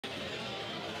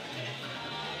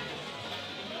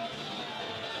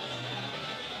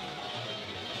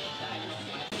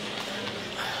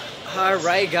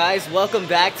Alright guys, welcome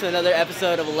back to another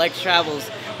episode of Lex Travels.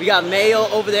 We got Mayo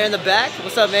over there in the back.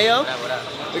 What's up, Mayo? What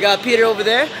up? We got Peter over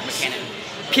there.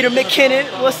 Peter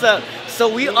McKinnon, what's up? So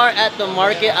we are at the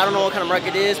market. I don't know what kind of market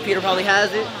it is. Peter probably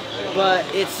has it. But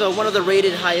it's one of the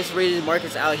highest rated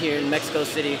markets out here in Mexico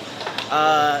City.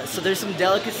 So there's some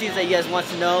delicacies that you guys want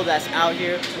to know that's out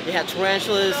here. They have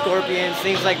tarantulas, scorpions,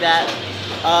 things like that.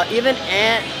 Even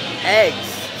ant eggs.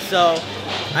 So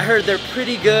I heard they're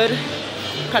pretty good.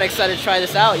 I'm kind of excited to try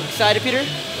this out. You excited, Peter?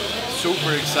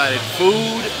 Super excited.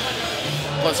 Food,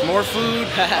 plus more food.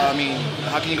 I mean,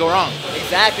 how can you go wrong?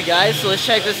 Exactly, guys. So let's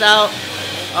check this out.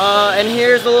 And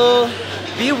here's a little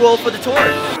B-roll for the tour.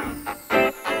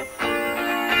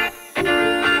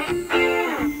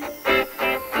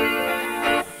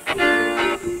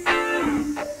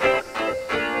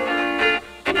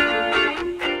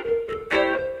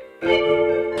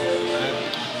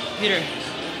 Peter,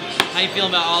 how you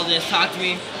feeling about all this? Talk to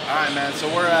me. Alright, man, so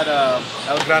we're at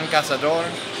El Gran Cazador.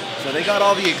 So they got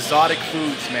all the exotic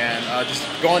foods, man. Just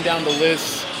going down the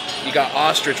list, you got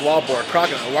ostrich, wild boar,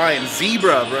 crocodile, lion,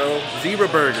 zebra, bro. Zebra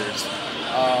burgers.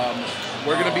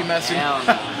 We're gonna be messing.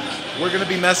 We're gonna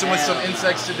be messing with some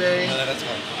insects today. No, that's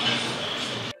fine.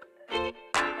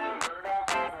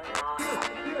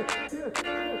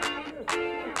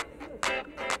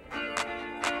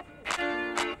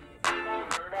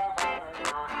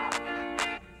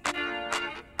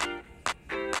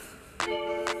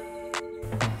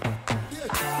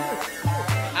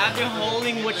 After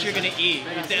holding what you're gonna eat,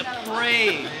 you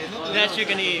pray that you're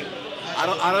gonna eat. I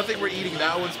don't think we're eating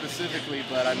that one specifically,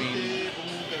 but I mean,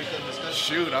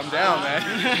 shoot, I'm down,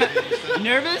 man.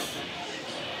 Nervous?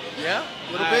 Yeah,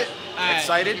 a little bit.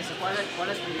 Excited.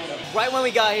 Right when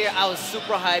we got here, I was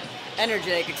super hyped,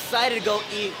 energetic, excited to go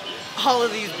eat all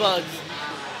of these bugs.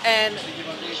 And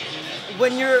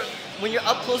when you're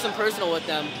up close and personal with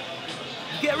them,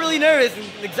 you get really nervous and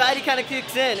anxiety kind of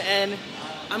kicks in. And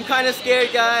I'm kind of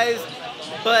scared, guys,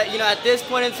 but you know, at this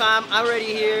point in time, I'm already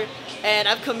here, and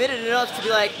I've committed enough to be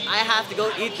like, I have to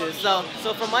go eat this. So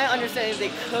from my understanding,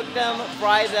 they cook them,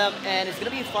 fry them, and it's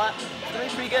gonna be fun. It's gonna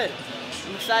be pretty good.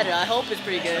 I'm excited. I hope it's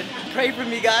pretty good. Pray for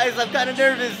me, guys. I'm kind of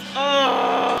nervous.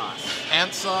 Oh.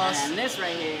 Ant sauce. And this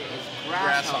right here is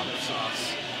grasshopper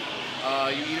sauce.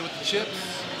 You eat it with the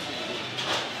chips.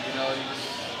 You know, you just...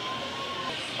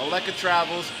 Aleka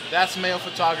Travels. That's Mayo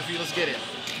Photography. Let's get it.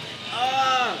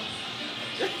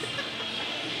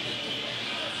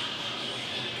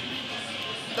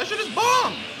 That shit is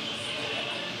bomb!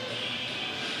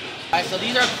 Alright, so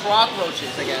these are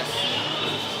cockroaches, I guess.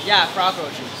 Yeah,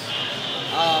 cockroaches.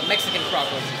 Mexican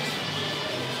cockroaches.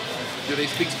 Do they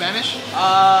speak Spanish?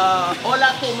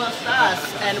 Hola, ¿cómo estás?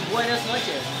 And buenas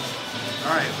noches.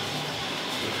 Alright.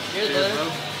 Here's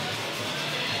the...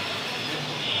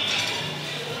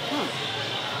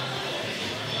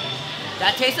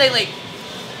 That tastes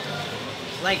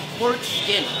like pork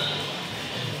skin.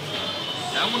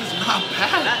 That one is not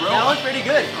bad, bro. That one's pretty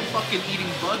good. I'm fucking eating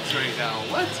bugs right now.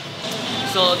 What?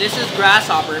 So this is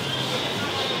grasshopper.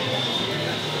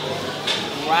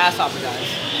 Grasshopper, guys.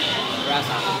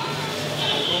 Grasshopper.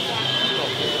 Cool.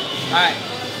 Alright.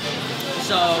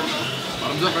 So...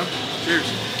 Bottoms up, bro. Cheers.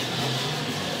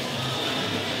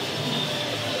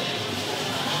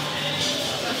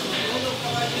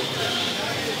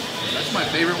 That's my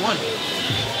favorite one.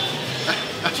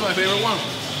 That's my favorite one.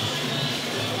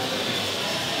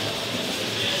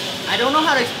 I don't know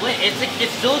how to explain it.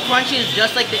 It's still crunchy, it's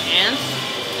just like the ants,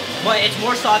 but it's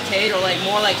more sauteed or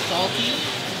more salty.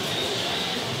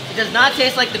 It does not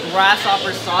taste like the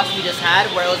grasshopper sauce we just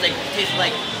had, where it was tasted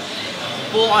like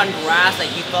full-on grass,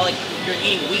 like you felt like you're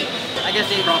eating wheat. I guess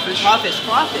they crawfish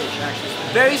actually.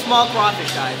 Very small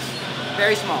crawfish, guys.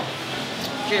 Very small.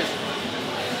 Cheers.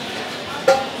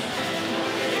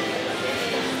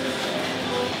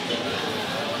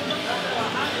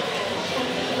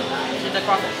 Here's the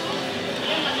crawfish.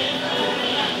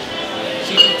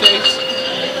 Seafood taste,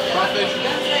 crawfish.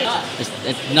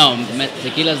 No,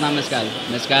 tequila is not mezcal.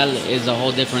 Mezcal is a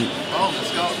whole different. Oh,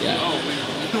 mezcal. Yeah. Oh,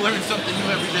 we learn something new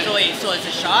every day. So wait, so it's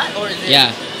a shot or is it?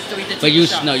 Yeah. So we did But you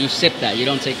shot. no, you sip that. You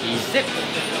don't take it. You sip.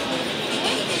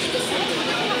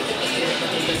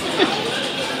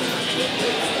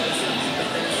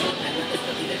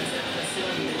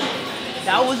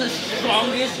 That was the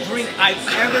strongest drink I've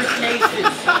ever tasted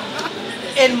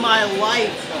in my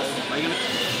life.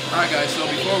 Alright guys, so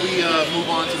before we move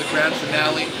on to the grand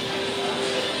finale,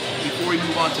 before we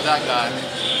move on to that guy,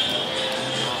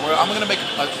 I'm going to make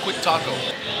a quick taco.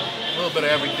 A little bit of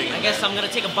everything. I guess I'm going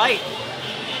to take a bite.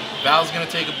 Val's going to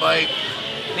take a bite.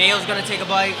 Mayo's going to take a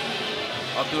bite.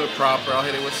 I'll do it proper. I'll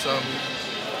hit it with some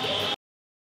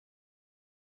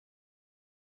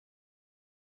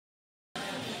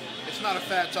not a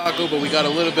fat taco, but we got a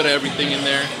little bit of everything in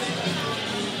there.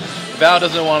 Val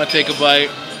doesn't want to take a bite,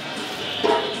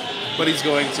 but he's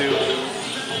going to.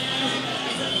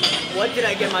 What did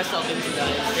I get myself into,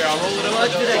 guys? Here, I'll roll it up. What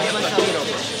did I get myself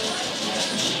into?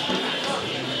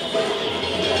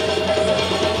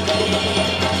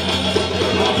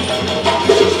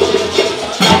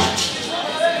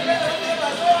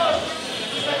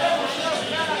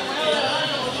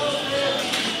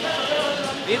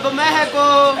 Viva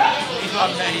Mexico! Viva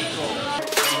Mexico!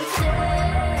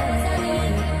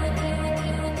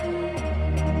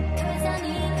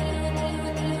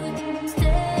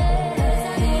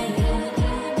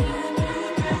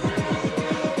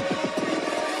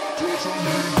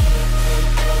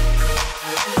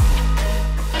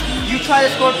 You try the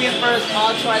scorpion first,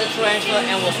 I'll try the tarantula,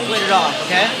 and we'll split it off,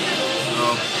 okay?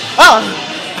 No. Oh!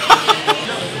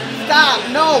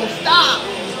 Stop! No! Stop!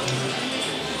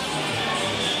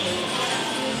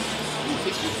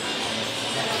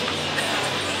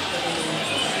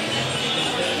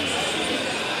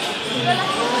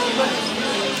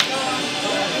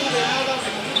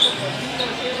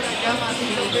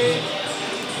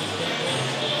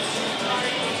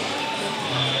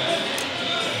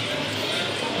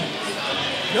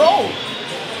 Yo!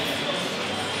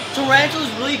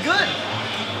 Tarantula's really good.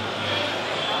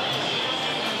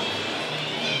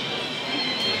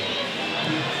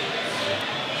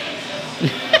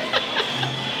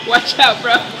 Watch out,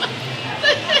 bro.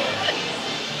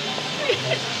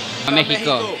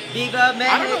 Mexico. Viva Mexico.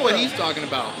 I don't know what he's talking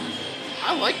about.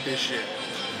 I like this shit.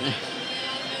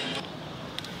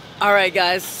 Alright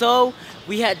guys, so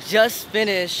we had just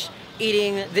finished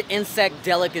eating the insect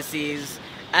delicacies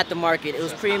at the market. It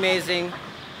was pretty amazing.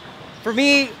 For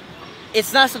me,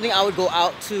 it's not something I would go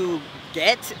out to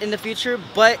get in the future,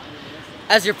 but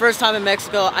as your first time in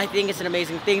Mexico, I think it's an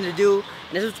amazing thing to do,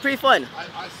 and it was pretty fun.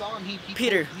 I saw him,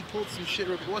 Peter. He pulled some shit.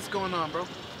 What's going on, bro?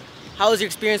 How was your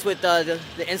experience with the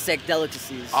insect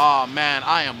delicacies? Oh man,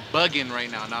 I am bugging right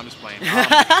now. No, I'm just playing.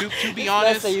 To be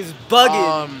honest, he's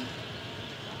bugging.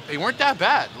 They weren't that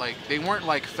bad. Like, they weren't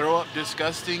like throw up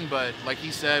disgusting, but like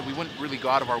he said, we wouldn't really go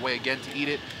out of our way again to eat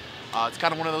it. It's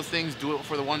kind of one of those things, do it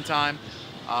for the one time.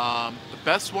 The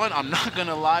best one, I'm not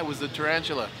gonna lie, was the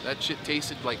tarantula. That shit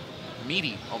tasted like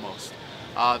meaty almost.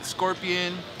 The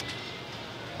scorpion,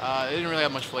 it didn't really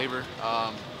have much flavor.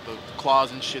 The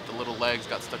claws and shit, the little legs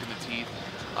got stuck in the teeth.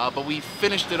 But we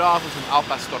finished it off with some al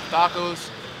pastor tacos.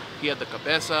 He had the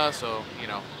cabeza, so, you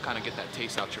know, kind of get that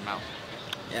taste out your mouth.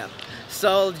 Yeah.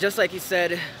 So, just like he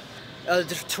said,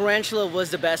 the tarantula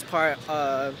was the best part.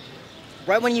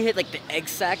 Right when you hit like the egg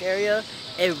sac area,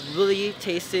 it really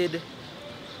tasted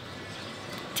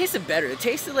better. It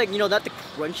tasted like, you know, not the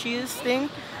crunchiest thing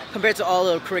compared to all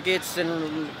the crickets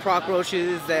and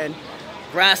cockroaches and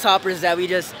grasshoppers that we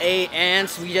just ate,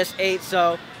 ants we just ate.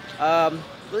 So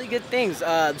really good things.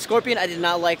 The scorpion I did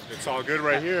not like. It's all good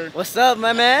right here. What's up,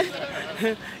 my man?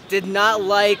 Did not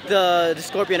like the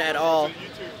scorpion at all.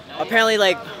 Apparently,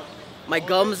 like, my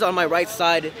gums on my right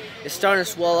side is starting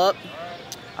to swell up.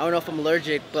 I don't know if I'm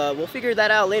allergic, but we'll figure that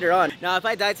out later on. Now, if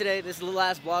I die today, this is the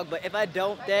last vlog, but if I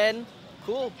don't, then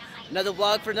cool. Another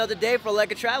vlog for another day for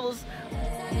Leica Travels.